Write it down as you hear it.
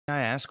Can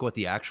I ask what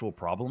the actual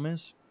problem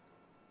is?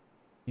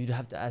 You'd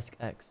have to ask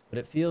X, but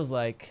it feels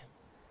like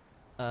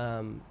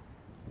I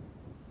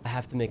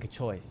have to make a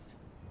choice.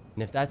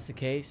 And if that's the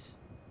case,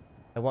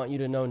 I want you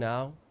to know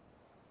now,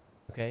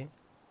 okay?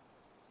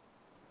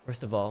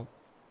 First of all,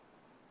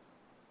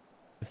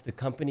 if the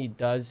company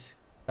does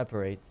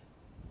separate,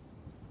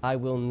 I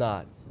will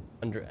not,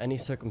 under any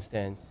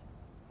circumstance,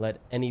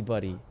 let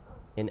anybody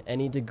in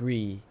any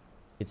degree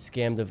get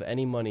scammed of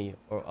any money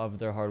or of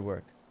their hard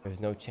work. There's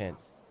no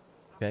chance,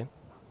 okay?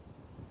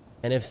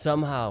 And if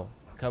somehow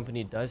the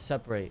company does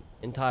separate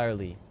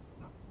entirely,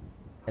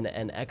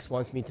 and X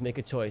wants me to make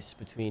a choice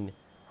between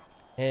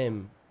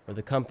him or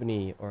the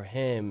company or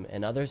him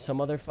and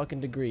some other fucking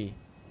degree,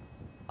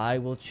 I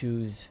will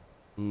choose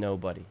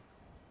nobody.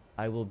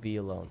 I will be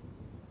alone.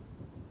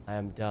 I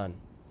am done.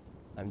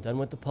 I'm done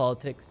with the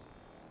politics.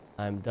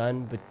 I'm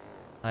done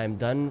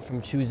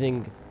from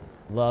choosing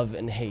love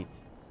and hate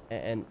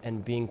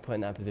and being put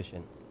in that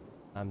position.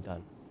 I'm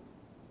done.